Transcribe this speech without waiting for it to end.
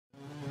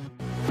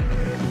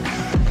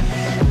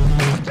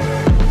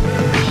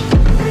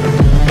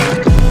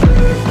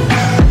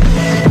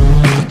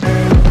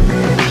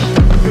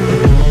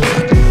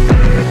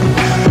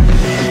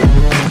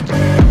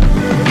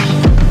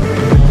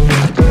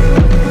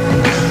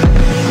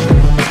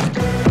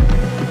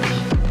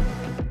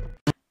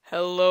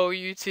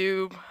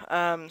YouTube,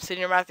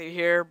 SenorMatthew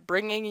here,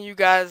 bringing you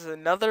guys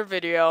another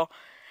video.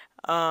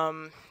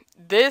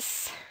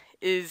 This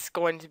is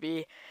going to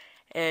be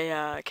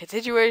a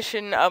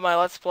continuation of my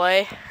Let's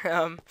Play.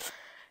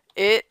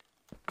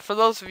 For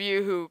those of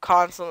you who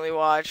constantly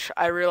watch,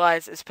 I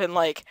realize it's been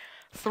like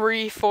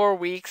 3-4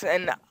 weeks,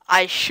 and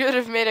I should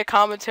have made a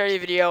commentary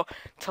video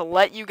to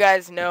let you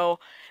guys know,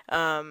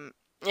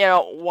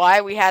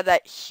 why we had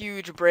that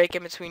huge break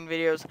in between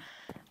videos.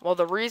 Well,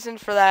 the reason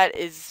for that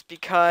is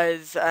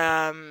because,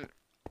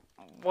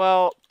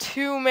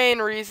 two main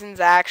reasons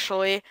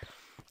actually.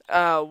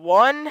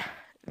 One,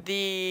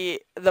 the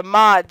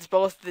mods,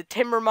 both the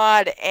Timber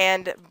mod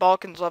and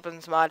Balkan's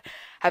Weapons mod,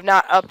 have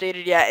not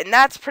updated yet, and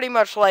that's pretty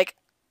much like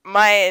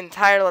my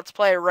entire Let's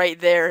Play right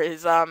there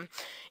is,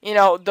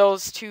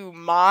 those two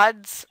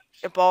mods,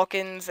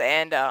 Balkans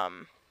and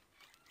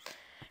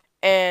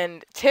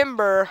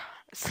Timber.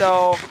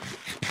 So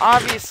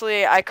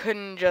obviously I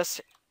couldn't just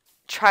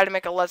try to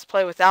make a Let's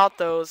Play without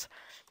those,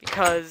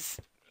 because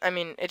I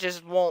mean it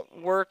just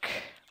won't work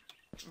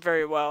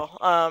very well.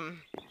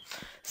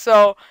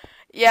 So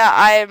yeah,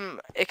 I'm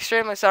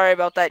extremely sorry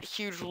about that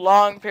huge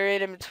long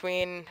period in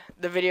between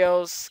the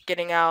videos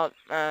getting out.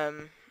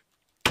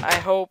 I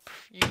hope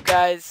you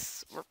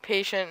guys were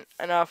patient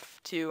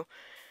enough to,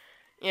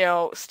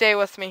 stay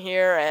with me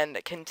here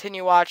and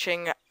continue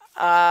watching.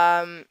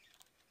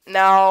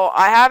 Now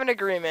I have an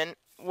agreement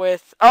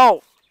with,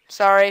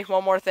 sorry,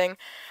 one more thing.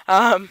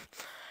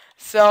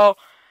 So,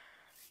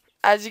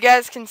 as you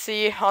guys can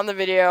see on the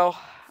video,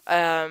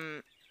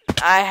 I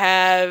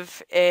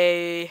have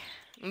a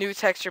new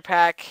texture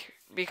pack,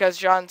 because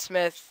John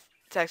Smith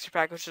texture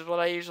pack, which is what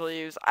I usually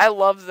use. I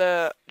love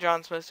the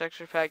John Smith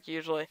texture pack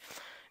usually,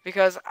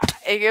 because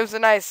it gives a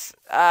nice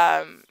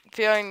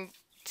feeling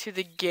to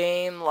the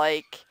game,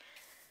 like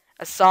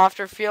a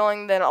softer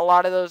feeling than a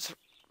lot of those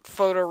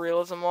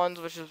photorealism ones,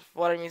 which is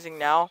what I'm using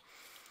now.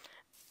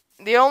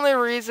 The only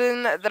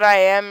reason that I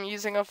am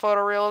using a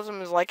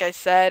photorealism is, like I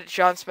said,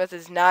 John Smith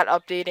is not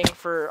updating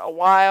for a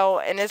while,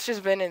 and it's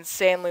just been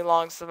insanely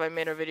long since I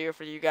made a video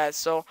for you guys.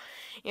 So,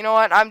 you know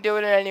what? I'm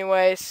doing it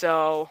anyway.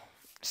 So,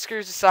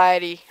 screw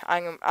society.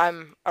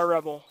 I'm a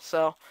rebel.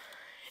 So,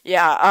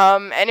 yeah.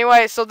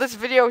 Anyway, so this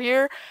video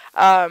here,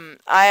 I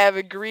have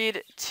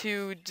agreed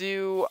to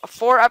do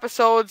 4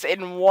 episodes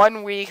in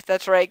 1 week.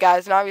 That's right,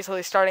 guys. And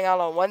obviously starting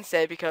out on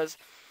Wednesday, because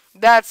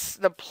that's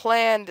the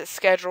planned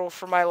schedule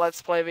for my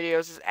Let's Play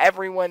videos, is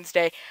every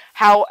Wednesday.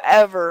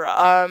 However,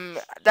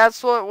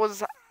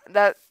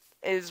 that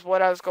is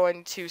what I was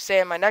going to say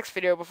in my next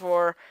video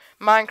before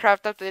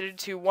Minecraft updated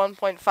to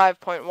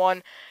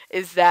 1.5.1,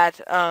 is that,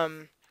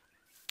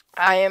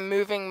 I am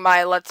moving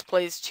my Let's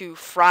Plays to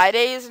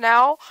Fridays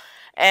now.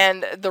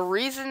 And the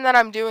reason that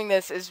I'm doing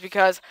this is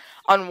because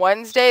on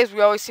Wednesdays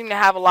we always seem to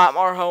have a lot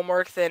more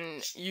homework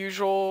than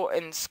usual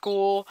in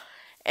school,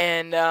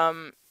 and,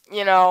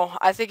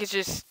 I think it's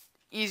just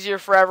easier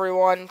for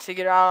everyone to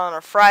get out on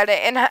a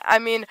Friday. And, I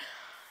mean,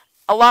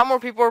 a lot more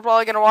people are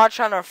probably going to watch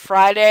on a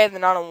Friday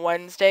than on a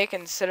Wednesday,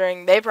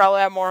 considering they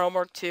probably have more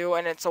homework too,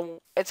 and it's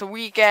a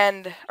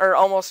weekend, or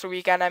almost a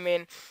weekend, I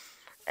mean,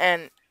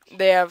 and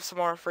they have some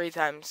more free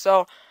time.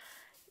 So,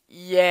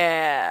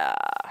 yeah.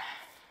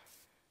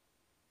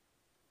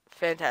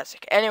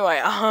 Fantastic.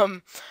 Anyway,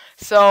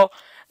 so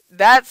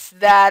that's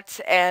that,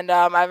 and,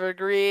 I've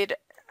agreed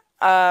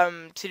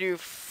to do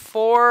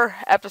 4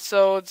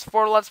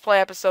 Let's Play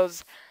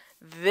episodes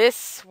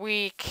this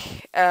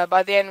week,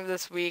 by the end of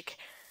this week,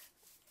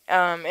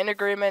 in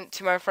agreement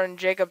to my friend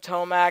Jacob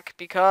Tomac,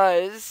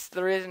 because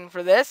the reason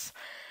for this,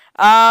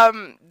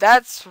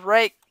 that's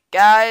right,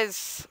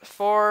 guys,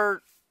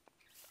 for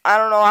I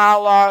don't know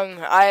how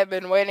long I have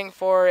been waiting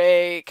for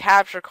a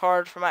capture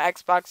card for my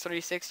Xbox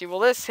 360. Well,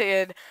 this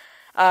kid,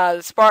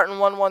 the Spartan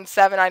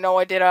 117, I know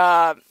I did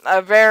a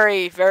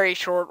very, very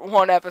short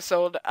 1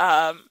 episode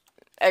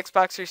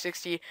Xbox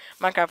 360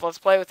 Minecraft Let's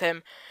Play with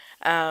him.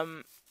 Yeah,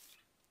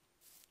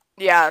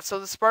 so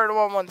the Spartan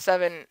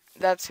 117,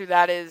 that's who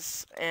that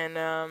is, and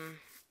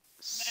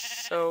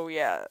so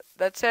yeah,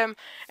 that's him.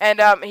 And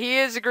he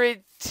has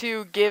agreed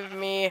to give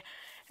me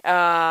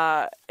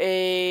a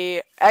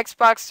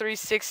Xbox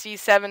 360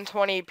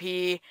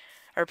 720p,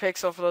 or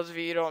pixel for those of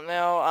you who don't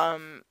know,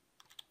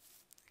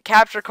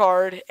 capture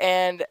card.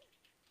 And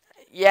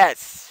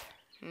yes,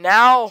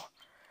 now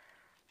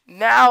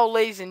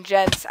ladies and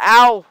gents,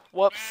 now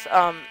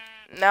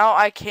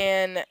I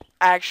can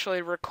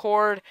actually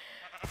record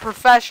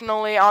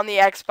professionally on the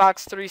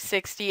Xbox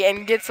 360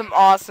 and get some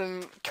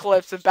awesome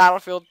clips of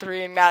Battlefield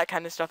 3 and that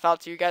kind of stuff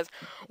out to you guys,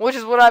 which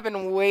is what I've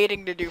been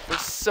waiting to do for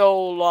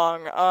so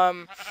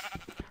long.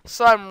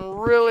 So I'm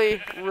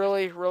really,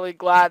 really, really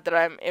glad that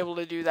I'm able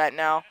to do that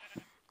now.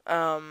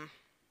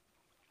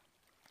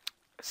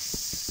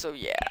 So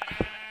yeah.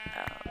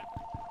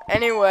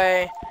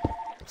 Anyway,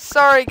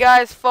 sorry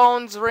guys,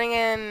 phone's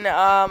ringing.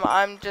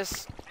 I'm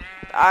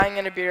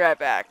gonna be right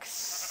back.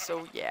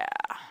 So yeah.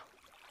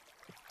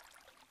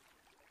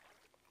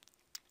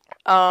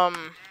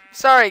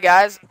 Sorry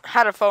guys,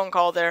 had a phone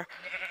call there.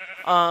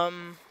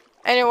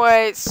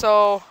 Anyway,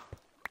 so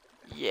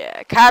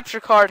Yeah, capture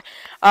card.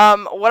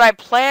 What I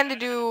plan to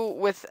do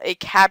with a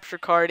capture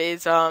card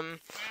is,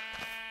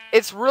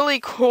 it's really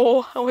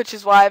cool, which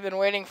is why I've been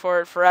waiting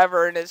for it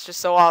forever, and it's just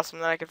so awesome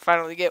that I can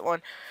finally get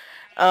one.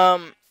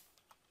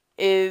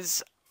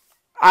 Is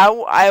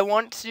I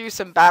want to do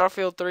some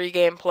Battlefield 3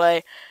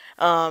 gameplay.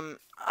 I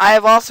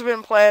have also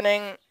been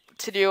planning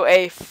to do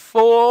a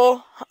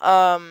full,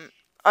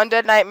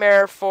 Undead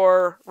Nightmare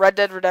for Red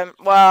Dead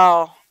Redemption.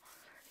 Wow.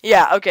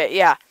 Yeah, okay,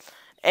 yeah.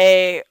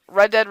 A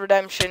Red Dead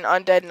Redemption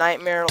Undead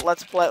Nightmare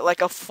Let's Play,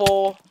 like a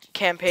full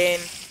campaign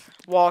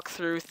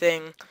walkthrough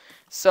thing.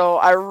 So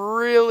I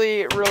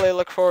really, really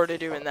look forward to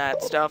doing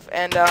that stuff.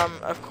 And,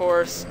 of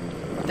course,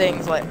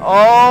 things like,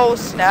 oh,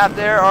 snap,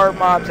 there are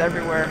mobs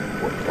everywhere.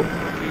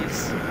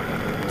 Jeez.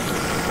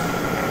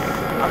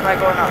 I'm not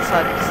going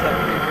outside because of that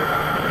creeper.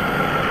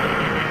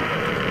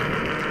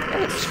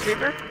 Hey, Mr.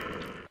 Creeper.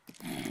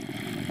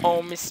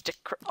 Oh, Mr.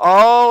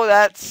 Oh,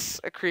 that's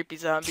a creepy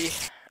zombie.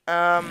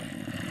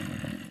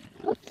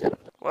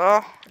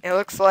 Well, it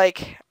looks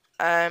like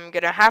I'm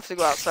gonna have to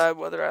go outside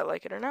whether I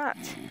like it or not.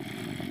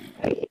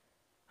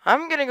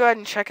 I'm gonna go ahead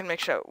and check and make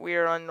sure we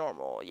are on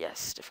normal.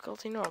 Yes,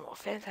 difficulty normal.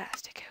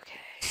 Fantastic. Okay.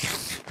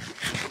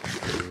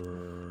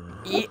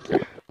 Eat.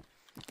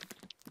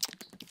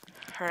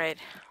 Alright.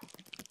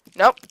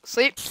 Nope.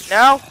 Sleep.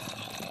 No.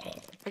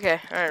 Okay.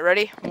 Alright,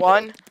 ready?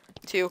 1,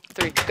 2,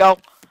 3. Go.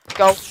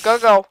 Go. Go,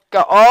 go.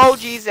 Go. Oh,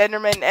 jeez.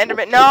 Enderman.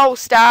 Enderman. No.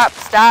 Stop.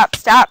 Stop.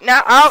 Stop.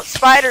 Now. Out.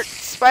 Spider.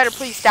 Spider,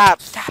 please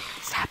stop. Stop.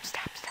 Stop.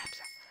 Stop. Stop.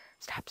 Stop.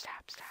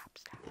 Stop. Stop.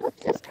 Stop.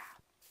 Stop. Stop.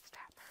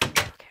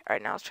 Stop. Okay.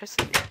 Alright, now let's try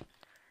sleeping.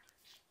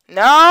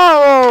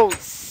 No.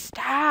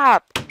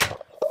 Stop.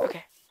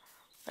 Okay.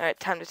 Alright,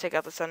 time to take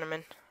out the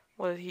Enderman.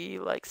 Whether he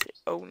likes it.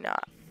 Oh,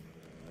 not.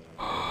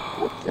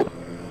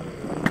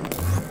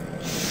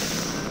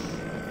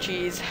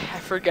 Jeez, I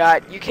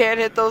forgot. You can't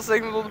hit those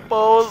things with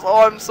bows.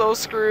 Oh, I'm so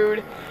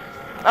screwed.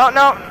 Oh,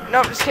 no.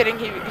 No, just kidding.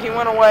 He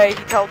went away.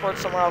 He teleported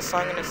somewhere else, so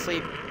I'm gonna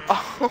sleep.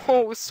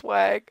 Oh,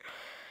 swag.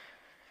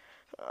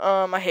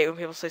 I hate when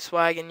people say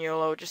swag and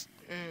YOLO. Just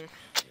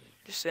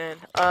saying.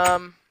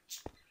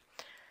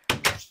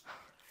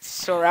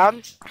 Still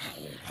around?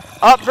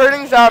 Oh,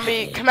 burning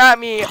zombie. Come at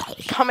me.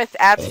 Cometh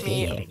at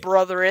me,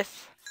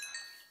 brothereth.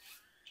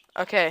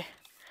 Okay.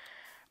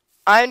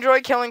 I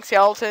enjoy killing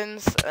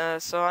skeletons,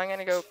 so I'm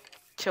gonna go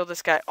kill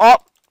this guy. Oh!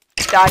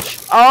 Dodge.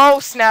 Oh,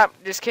 snap.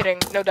 Just kidding.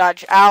 No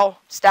dodge. Ow.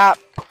 Stop.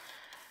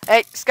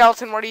 Hey,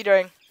 skeleton, what are you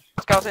doing?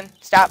 Skeleton,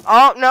 stop.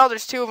 Oh, no,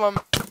 there's 2 of them.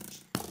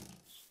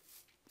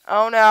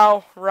 Oh,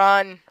 no.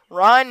 Run.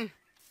 Run.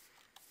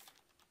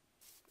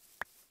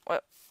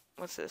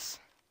 What's this?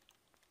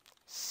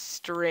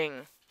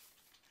 String.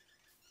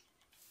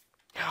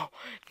 No.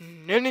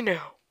 No, no, no.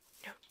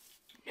 No.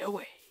 No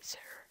way, sir.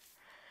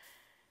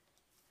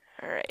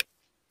 Alright.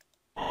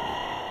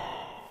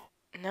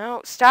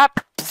 No,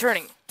 stop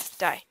turning.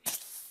 Die.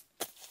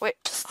 Wait.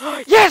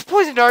 Yes,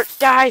 poison dart.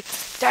 Die.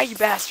 Die, you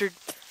bastard.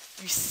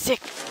 You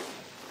sick.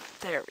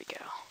 There we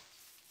go.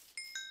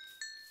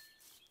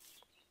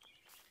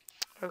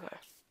 Okay.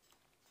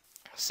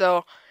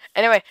 So,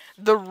 anyway,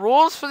 the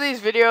rules for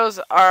these videos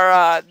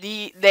are,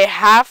 they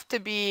have to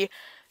be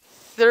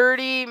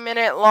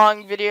 30-minute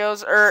long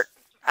videos, or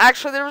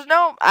actually there was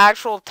no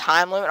actual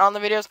time limit on the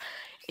videos.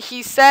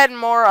 He said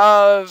more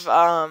of,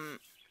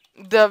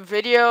 the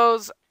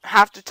videos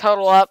have to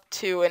total up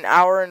to 1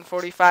 hour and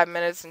 45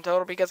 minutes in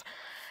total, because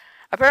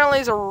apparently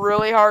he's a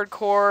really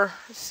hardcore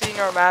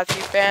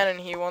SenorMatthew fan, and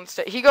he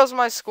goes to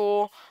my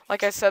school,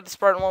 like I said, the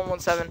Spartan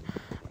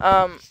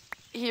 117.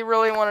 He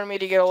really wanted me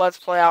to get a Let's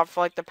Play out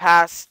for like the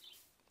past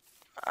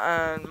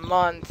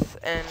month,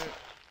 and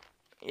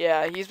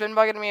yeah, he's been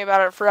bugging me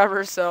about it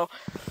forever, so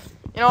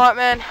you know what,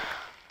 man?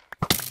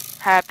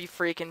 Happy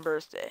freaking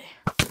birthday.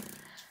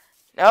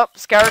 Nope,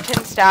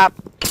 skeleton, stop.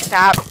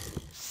 Stop.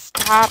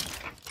 Stop.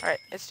 Alright,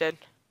 it's dead.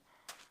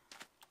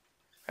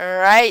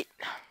 Alright.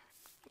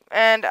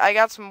 And I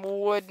got some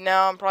wood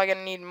now. I'm probably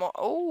gonna need more.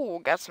 Oh,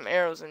 got some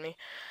arrows in me.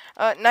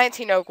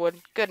 19 oak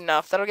wood. Good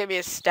enough. That'll give me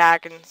a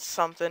stack and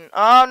something.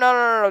 Oh, no,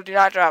 no, no, no. Do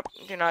not drop.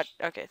 Do not.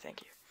 Okay,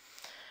 thank you.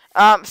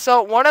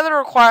 So one of the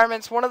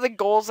requirements, one of the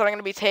goals that I'm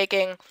gonna be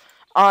taking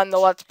on the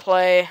Let's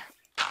Play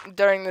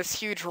during this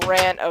huge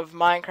rant of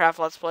Minecraft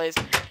Let's Plays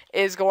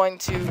is going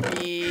to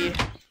be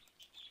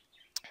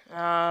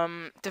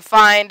to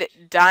find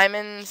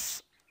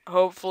diamonds,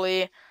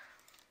 hopefully.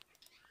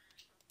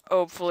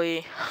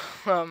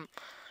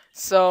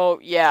 So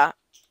yeah,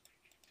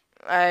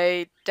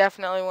 I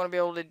definitely want to be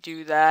able to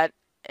do that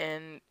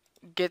and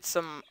get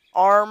some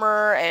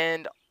armor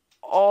and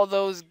all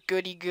those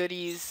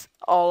goodies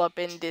all up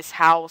in this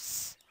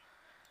house.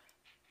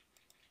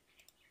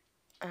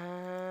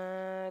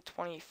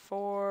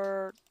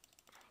 24,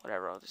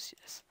 whatever, I'll just do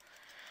this.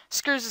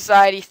 Screw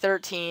society,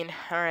 13,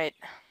 alright.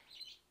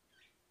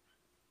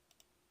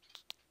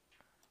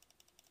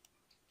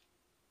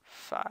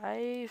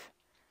 5,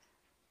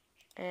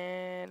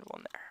 and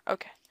 1 there,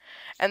 okay.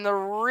 And the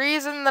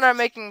reason that I'm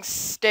making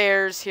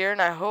stairs here,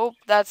 and I hope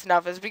that's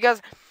enough, is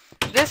because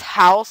this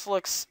house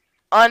looks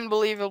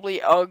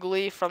unbelievably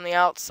ugly from the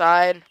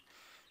outside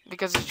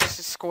because it's just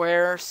a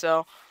square.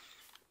 So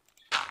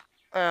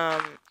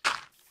I'm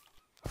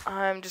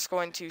just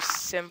going to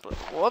simply,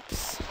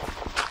 whoops,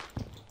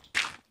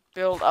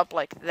 build up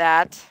like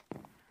that.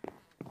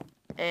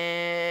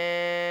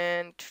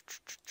 And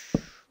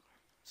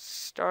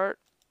start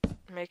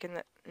making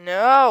the,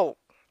 no!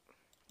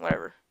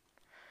 Whatever.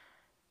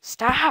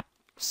 Stop!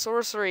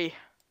 Sorcery.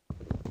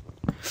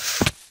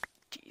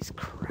 Jeez,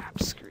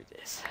 crap, screw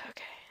this.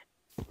 Okay.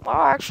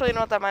 Well, actually, you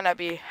know what, that might not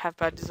be half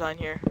bad design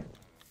here.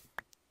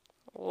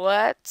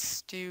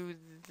 Let's do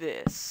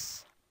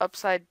this.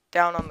 Upside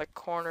down on the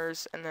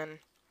corners, and then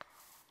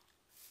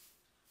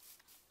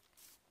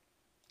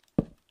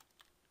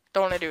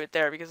don't want to do it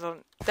there because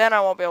then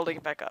I won't be able to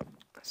get back up.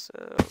 So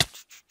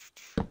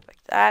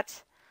like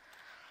that.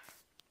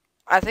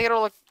 I think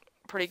it'll look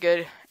pretty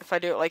good if I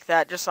do it like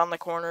that, just on the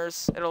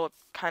corners. It'll look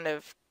kind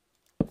of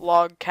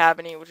log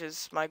cabiny, which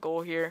is my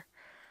goal here.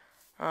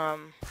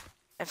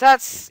 If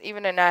that's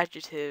even an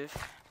adjective,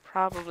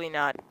 probably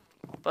not.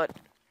 But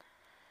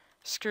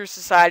screw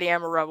society,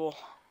 I'm a rebel.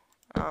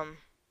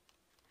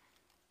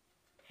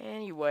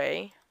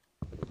 Anyway.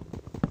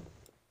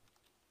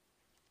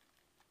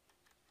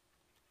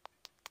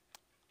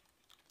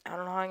 I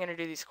don't know how I'm gonna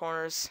do these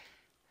corners.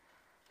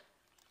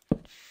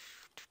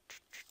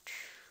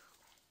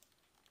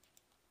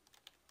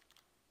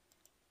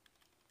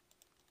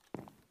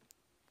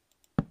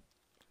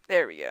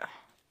 There we go.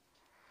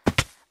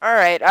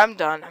 Alright, I'm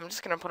done. I'm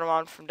just gonna put them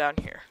on from down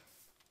here.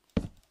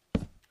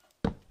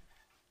 2,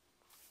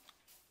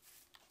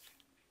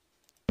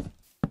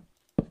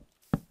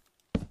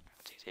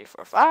 3,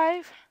 4,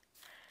 5.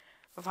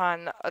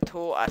 1, a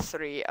 2, a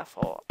 3, a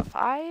 4, a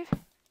 5.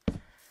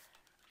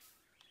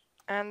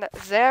 And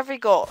there we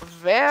go.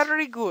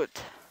 Very good.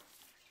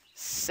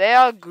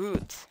 Sehr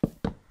good.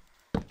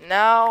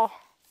 Now,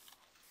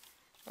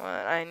 what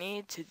I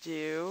need to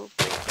do,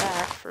 break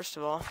that, first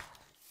of all.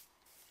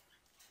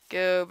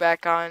 Go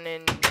back on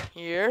in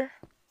here.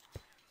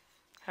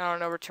 Head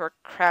on over to our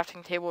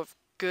crafting table of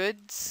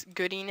goods,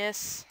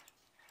 goodiness.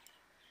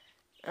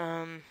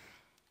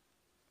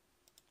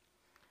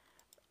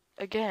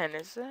 Again,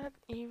 is that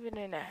even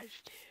an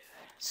adjective?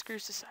 Screw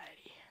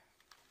society.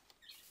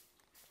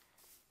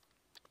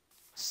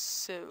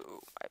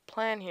 So, my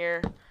plan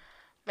here,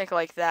 make it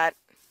like that.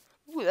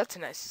 Ooh, that's a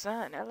nice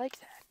design. I like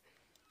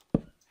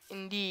that.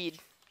 Indeed.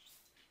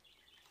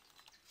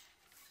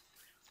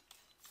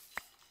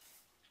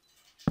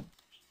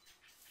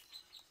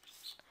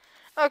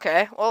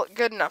 Okay, well,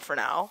 good enough for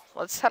now.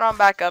 Let's head on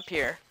back up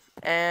here.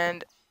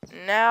 And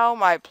now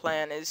my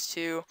plan is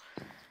to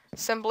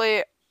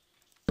simply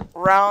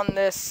round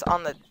this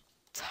on the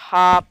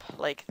top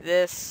like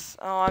this.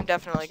 Oh, I'm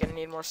definitely going to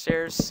need more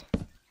stairs.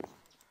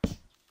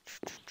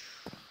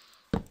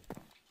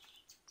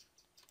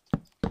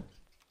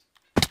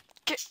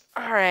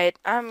 Alright,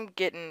 I'm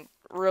getting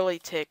really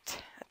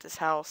ticked at this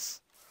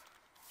house.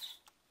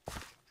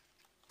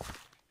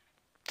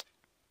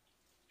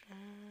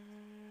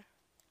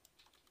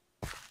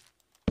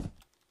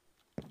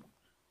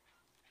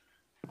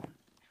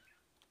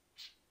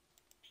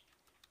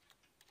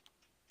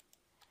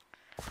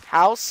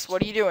 House,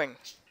 what are you doing?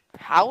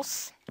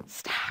 House?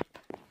 Stop.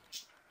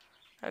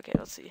 Okay,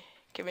 let's see.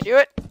 Can we do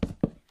it?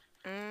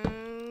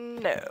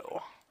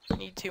 No.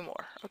 Need 2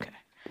 more. Okay.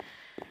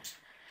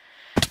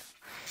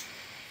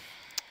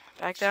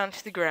 Back down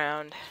to the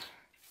ground.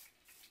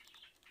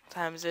 What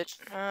time is it?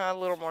 A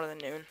little more than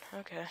noon.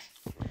 Okay.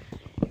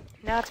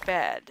 Not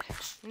bad.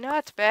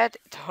 Not bad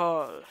at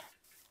all.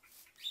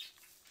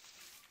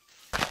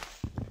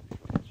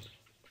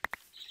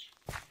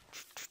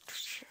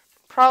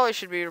 Probably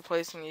should be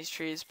replacing these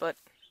trees, but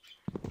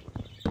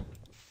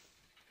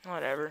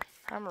whatever.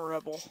 I'm a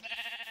rebel.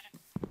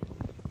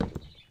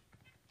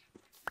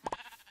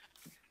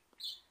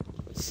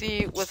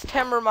 See, with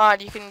timber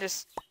mod, you can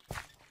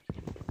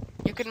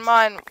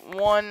mine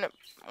one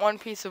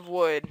piece of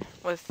wood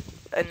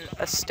with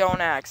a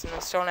stone axe, and the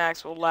stone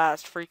axe will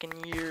last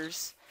freaking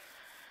years.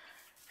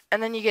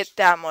 And then you get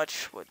that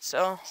much wood.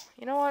 So,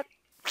 you know what?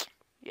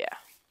 Yeah.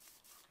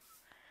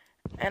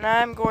 And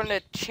I'm going to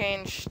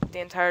change the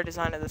entire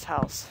design of this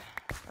house.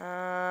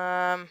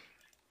 No.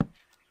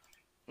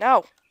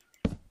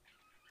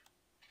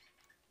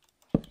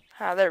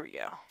 Ah, there we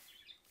go.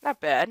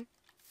 Not bad.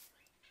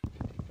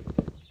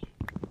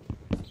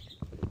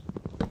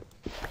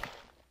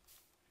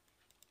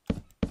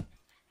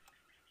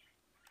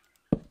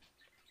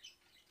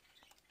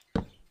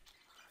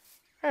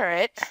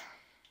 Alright.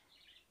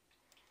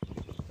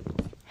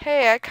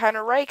 Hey, I kind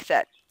of like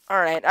that.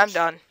 Alright, I'm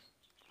done.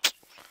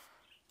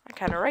 I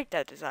kind of like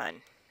that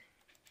design.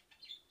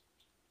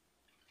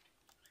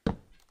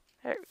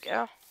 There we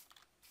go.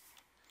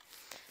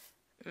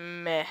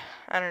 Meh.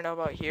 I don't know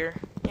about here.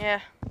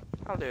 Yeah,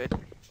 I'll do it.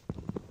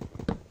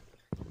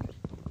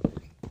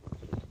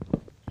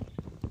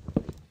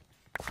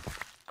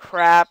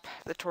 Crap,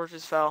 the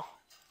torches fell.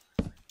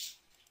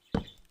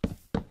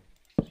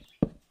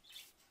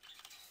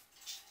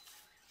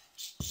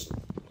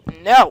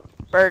 No!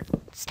 Bird,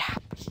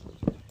 stop.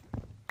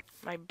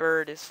 My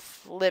bird is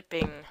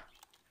flipping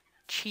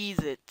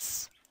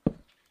Cheez-Its.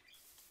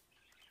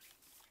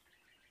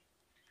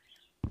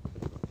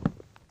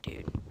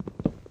 Dude.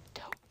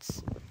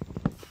 Totes.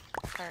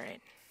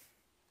 Alright.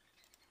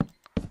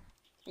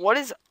 What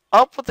is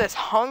up with this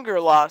hunger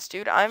loss,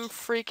 dude? I'm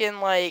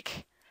freaking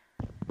like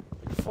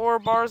 4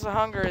 bars of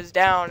hunger is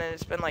down and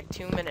it's been like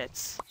 2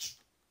 minutes.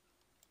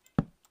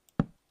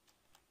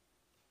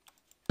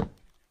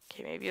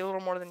 Okay, maybe a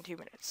little more than 2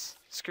 minutes.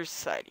 Screw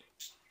society.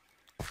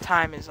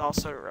 Time is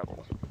also a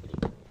rebel.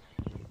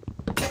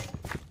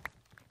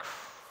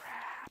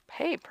 Crap.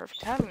 Hey,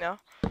 perfect timing though.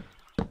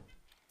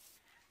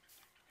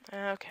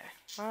 Okay,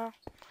 well.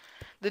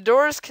 The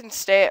doors can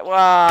stay,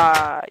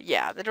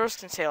 yeah, the doors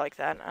can stay like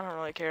that. I don't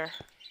really care.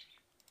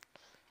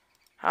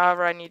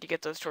 However, I need to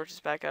get those torches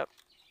back up.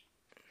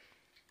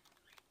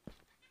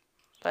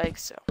 Like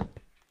so.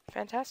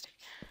 Fantastic.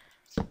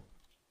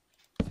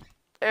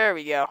 There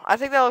we go. I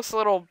think that looks a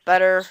little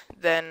better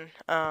than,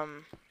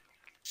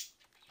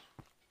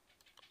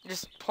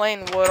 just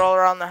plain wood all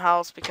around the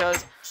house,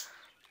 because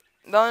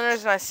the only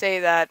reason I say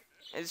that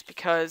is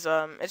because,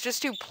 it's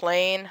just too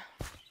plain.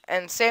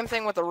 And same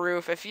thing with the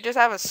roof. If you just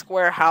have a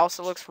square house,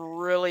 it looks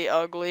really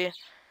ugly.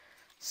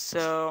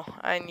 So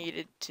I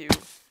needed to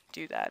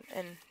do that.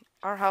 And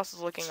our house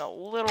is looking a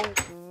little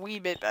wee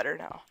bit better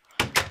now.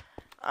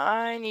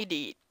 I need to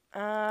eat.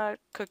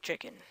 Cooked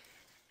chicken.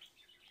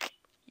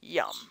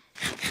 Yum.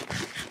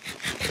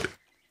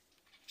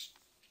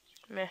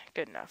 Meh,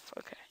 good enough.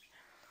 Okay.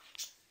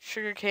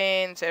 Sugar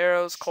canes,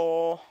 arrows,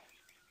 coal.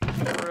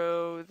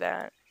 Throw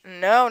that.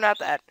 No, not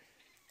that.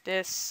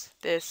 This.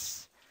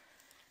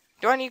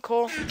 Do I need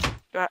coal?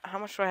 How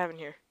much do I have in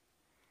here?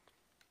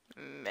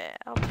 Meh,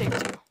 I'll take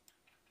 2.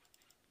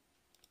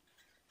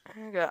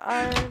 I got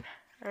iron.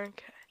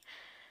 Okay.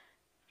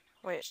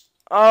 Wait.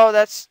 Oh,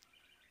 that's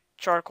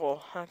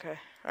charcoal. Okay.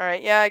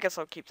 Alright, yeah, I guess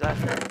I'll keep that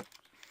in there.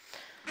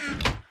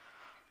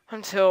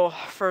 Until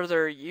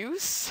further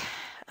use.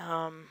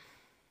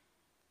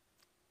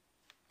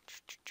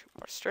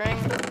 More string.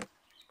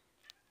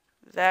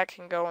 That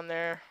can go in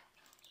there.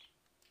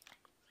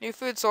 New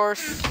food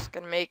source.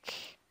 Gonna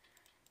make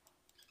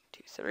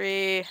 2,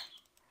 3.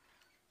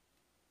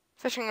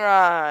 Fishing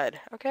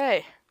rod.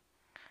 Okay.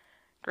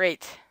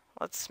 Great.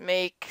 Let's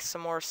make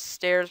some more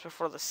stairs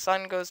before the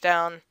sun goes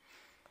down.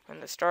 When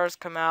the stars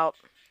come out.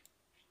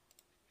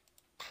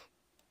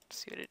 Let's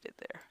see what it did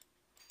there.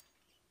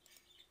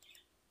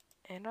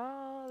 And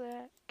all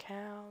that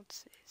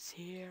counts is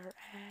here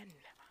and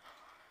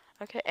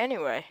now. Okay,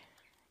 anyway.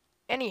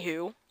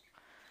 Anywho.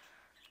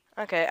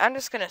 Okay, I'm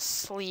just gonna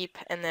sleep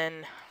and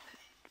then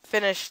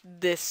finish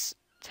this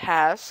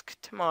task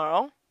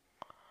tomorrow.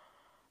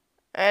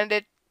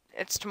 And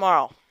it's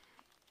tomorrow.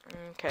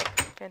 Okay,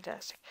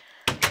 fantastic.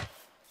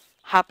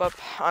 Hop up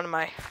on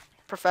my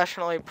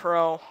professionally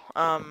pro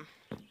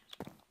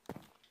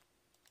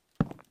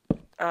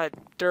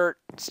dirt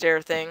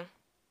stair thing.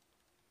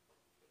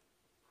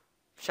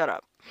 Shut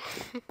up.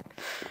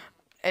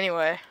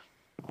 Anyway.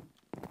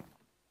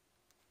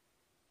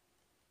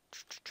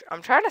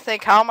 I'm trying to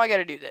think, how am I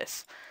gonna do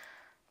this?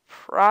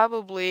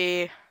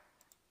 Probably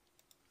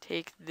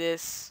take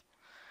this,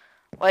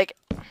 like,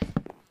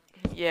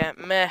 yeah,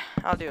 meh,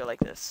 I'll do it like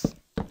this.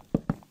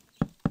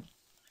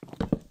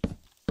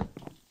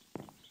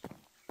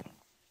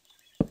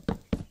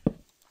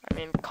 I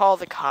mean, call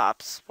the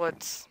cops.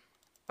 What's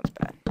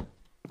bad?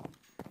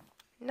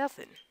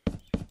 Nothing.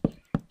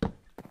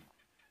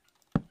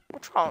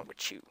 What's wrong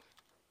with you?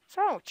 What's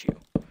wrong with you?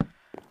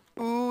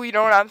 Ooh, you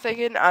know what I'm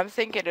thinking? I'm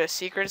thinking a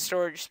secret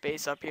storage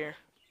space up here.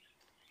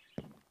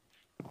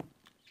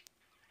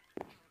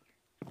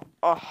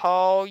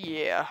 Oh,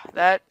 yeah.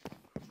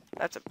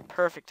 That's a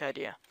perfect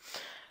idea.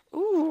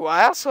 Ooh,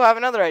 I also have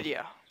another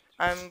idea.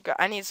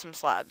 I need some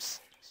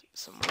slabs.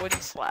 Some wooden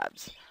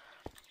slabs.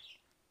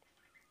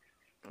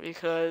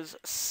 Because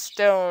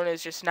stone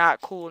is just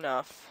not cool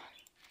enough.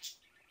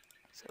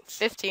 So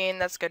 15,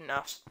 that's good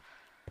enough.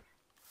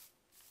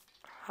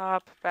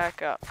 Hop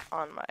back up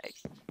on my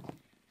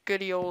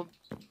goody old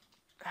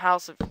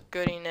house of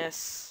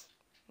goodiness.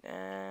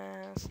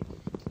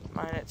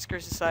 Mine it. Screw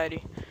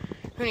society.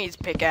 Who needs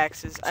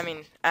pickaxes? I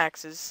mean,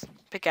 axes.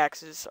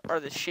 Pickaxes are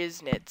the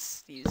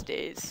shiznits these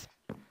days.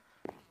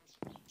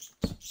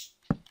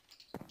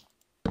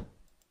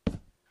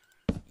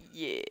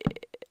 Yeah.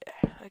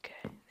 Okay.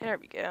 There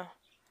we go.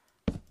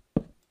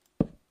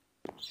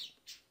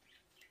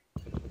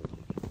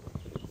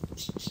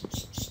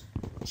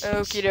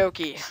 Okie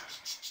dokie.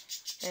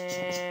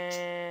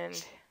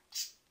 And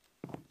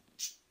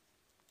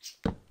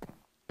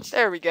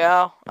there we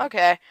go.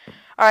 Okay.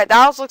 Alright, the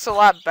house looks a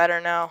lot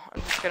better now.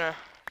 I'm just gonna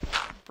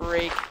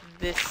break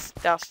this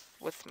stuff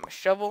with my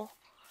shovel.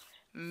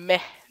 My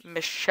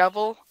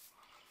shovel.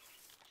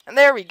 And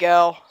there we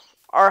go.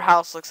 Our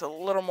house looks a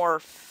little more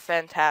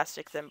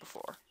fantastic than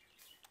before.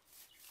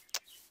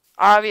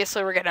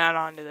 Obviously, we're gonna add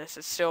on to this.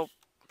 It's still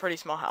a pretty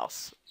small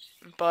house.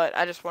 But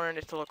I just wanted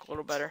it to look a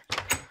little better.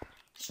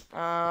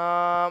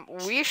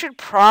 We should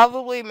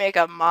probably make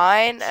a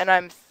mine, and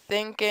I'm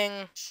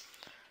thinking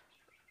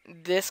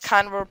this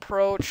kind of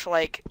approach,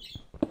 like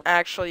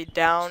actually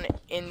down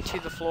into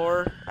the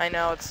floor. I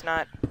know it's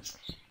not,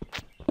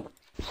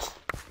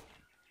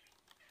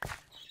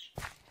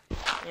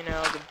 you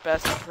know, the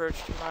best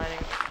approach to mining.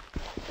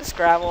 This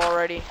gravel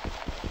already.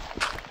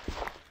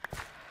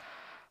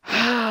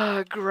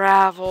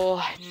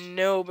 Gravel.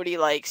 Nobody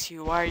likes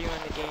you. Why are you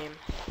in the game?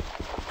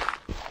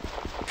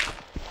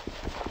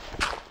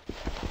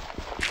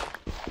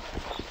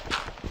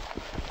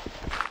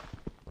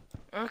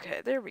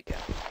 Okay, there we go.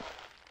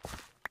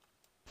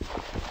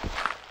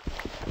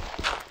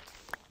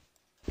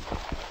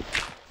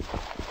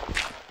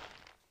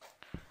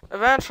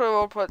 Eventually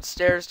we'll put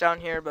stairs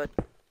down here, but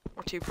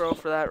we're too pro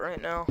for that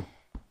right now.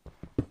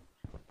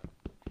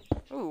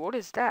 Ooh, what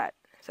is that?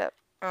 Is that...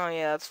 Oh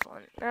yeah, that's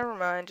fun. Never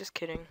mind, just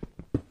kidding.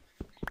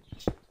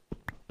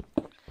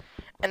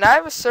 And I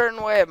have a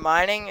certain way of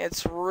mining.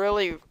 It's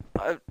really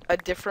a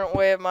different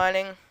way of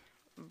mining,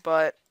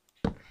 but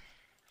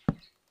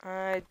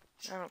I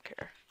don't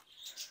care.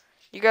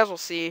 You guys will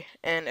see,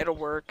 and it'll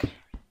work.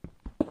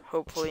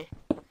 Hopefully.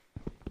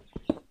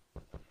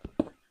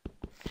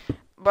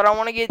 But I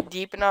want to get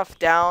deep enough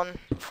down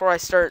before I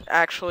start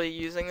actually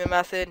using the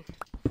method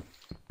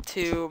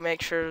to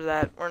make sure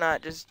that we're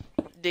not just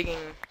digging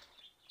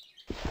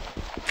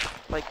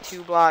like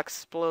 2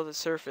 blocks below the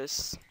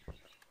surface.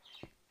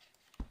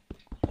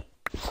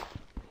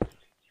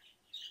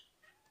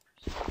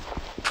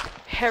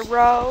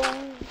 Hero!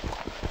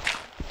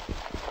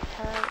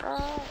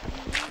 Hero!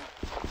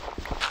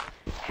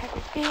 Have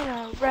you been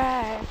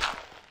alright?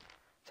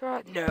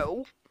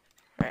 No.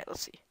 Alright,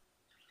 let's see.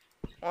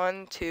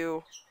 1,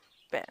 2,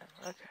 bam.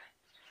 Okay.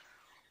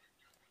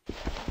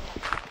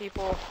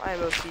 People, I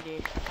have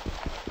OCD.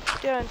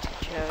 Don't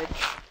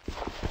judge.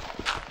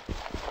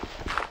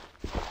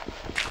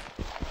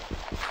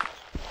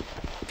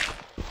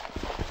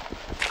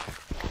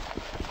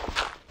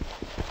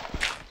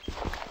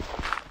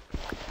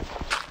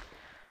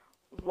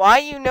 Why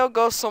you no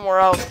go somewhere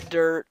else,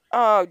 dirt?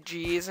 Oh,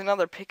 geez,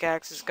 another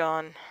pickaxe is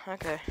gone.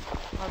 Okay,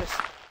 I'll just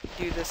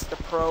do this the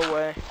pro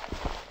way.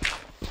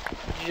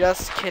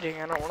 Just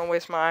kidding, I don't want to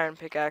waste my iron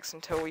pickaxe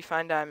until we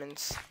find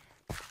diamonds.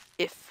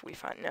 If we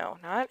find, no,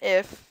 not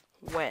if,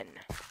 when.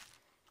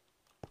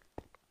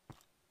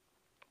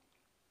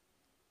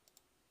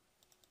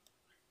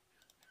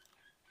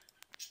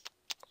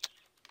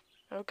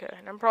 Okay,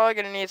 and I'm probably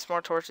going to need some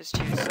more torches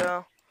too,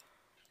 so...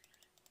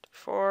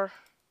 4...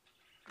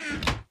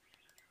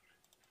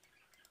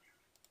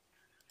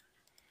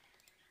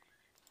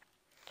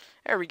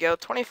 There we go.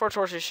 24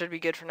 torches should be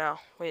good for now.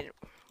 Wait,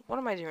 what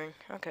am I doing?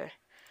 Okay.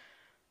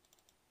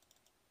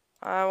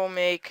 I will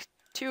make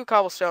 2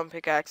 cobblestone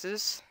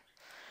pickaxes.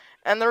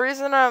 And the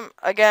reason I'm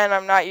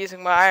not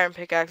using my iron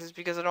pickaxe is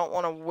because I don't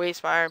want to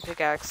waste my iron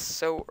pickaxe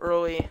so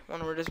early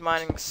when we're just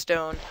mining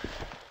stone.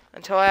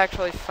 Until I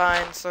actually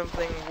find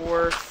something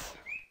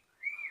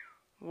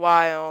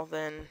worthwhile,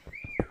 then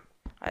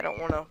I don't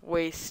want to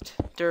waste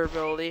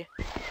durability.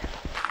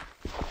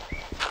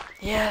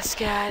 Yes,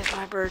 guys,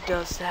 my bird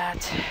does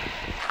that.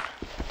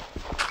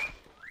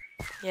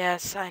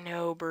 Yes, I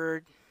know,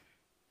 bird.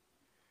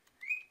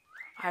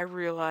 I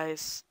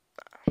realize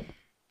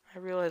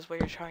what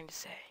you're trying to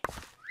say.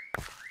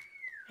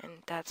 And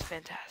that's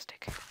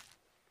fantastic.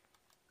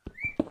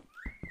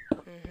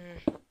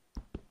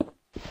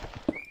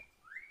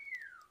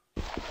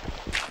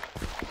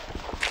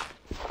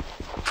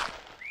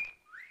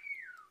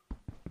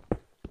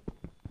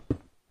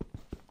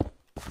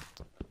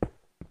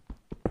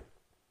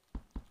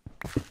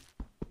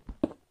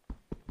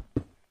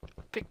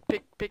 Pick,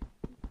 pick, pick.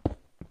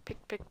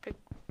 Pick, pick, pick.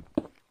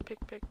 Pick,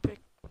 pick, pick.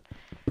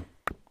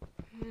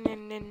 Ne.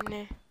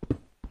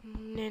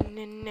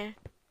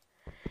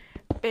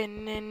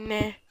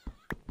 Ben.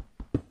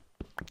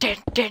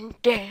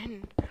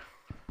 Den.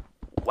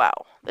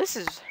 Wow, this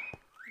is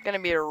gonna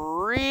be a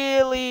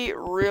really,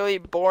 really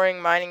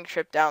boring mining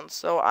trip down.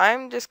 So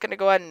I'm just gonna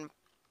go ahead and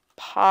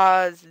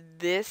pause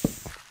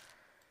this,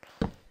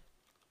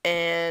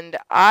 and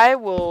I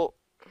will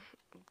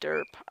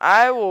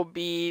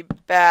be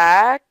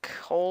back.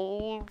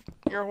 Hold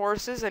your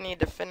horses. I need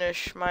to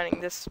finish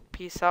mining this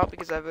piece out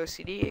because I have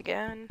OCD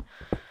again.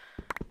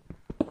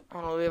 I'm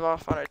gonna leave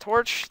off on a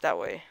torch. That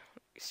way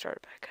we start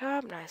it back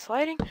up. Nice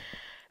lighting.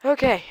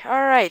 Okay,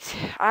 alright.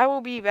 I will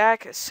be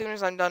back as soon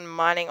as I'm done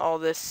mining all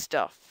this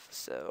stuff.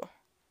 So,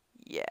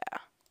 yeah.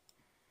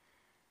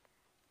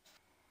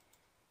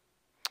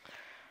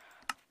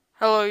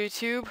 Hello,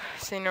 YouTube.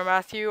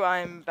 SenorMatthew.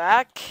 I'm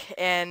back.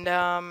 And,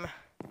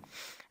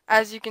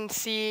 as you can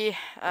see,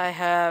 I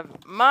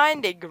have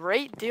mined a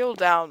great deal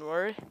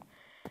downward.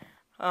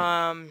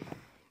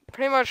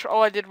 Pretty much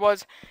all I did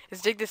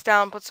is dig this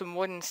down, put some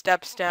wooden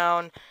steps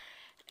down,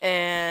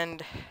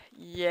 and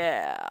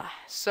yeah.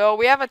 So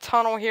we have a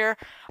tunnel here.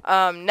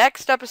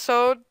 Next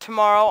episode,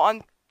 tomorrow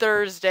on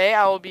Thursday,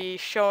 I will be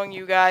showing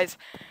you guys,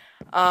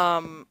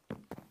 you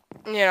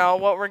know,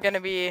 what we're going to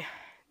be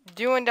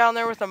doing down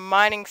there with the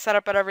mining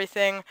setup and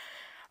everything.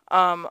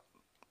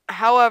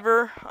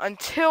 However,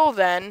 until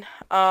then,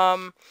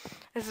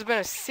 this has been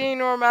a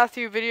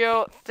SenorMatthew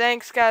video.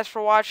 Thanks, guys,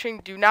 for watching.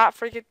 Do not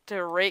forget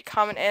to rate,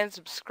 comment, and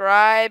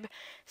subscribe.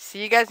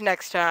 See you guys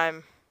next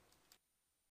time.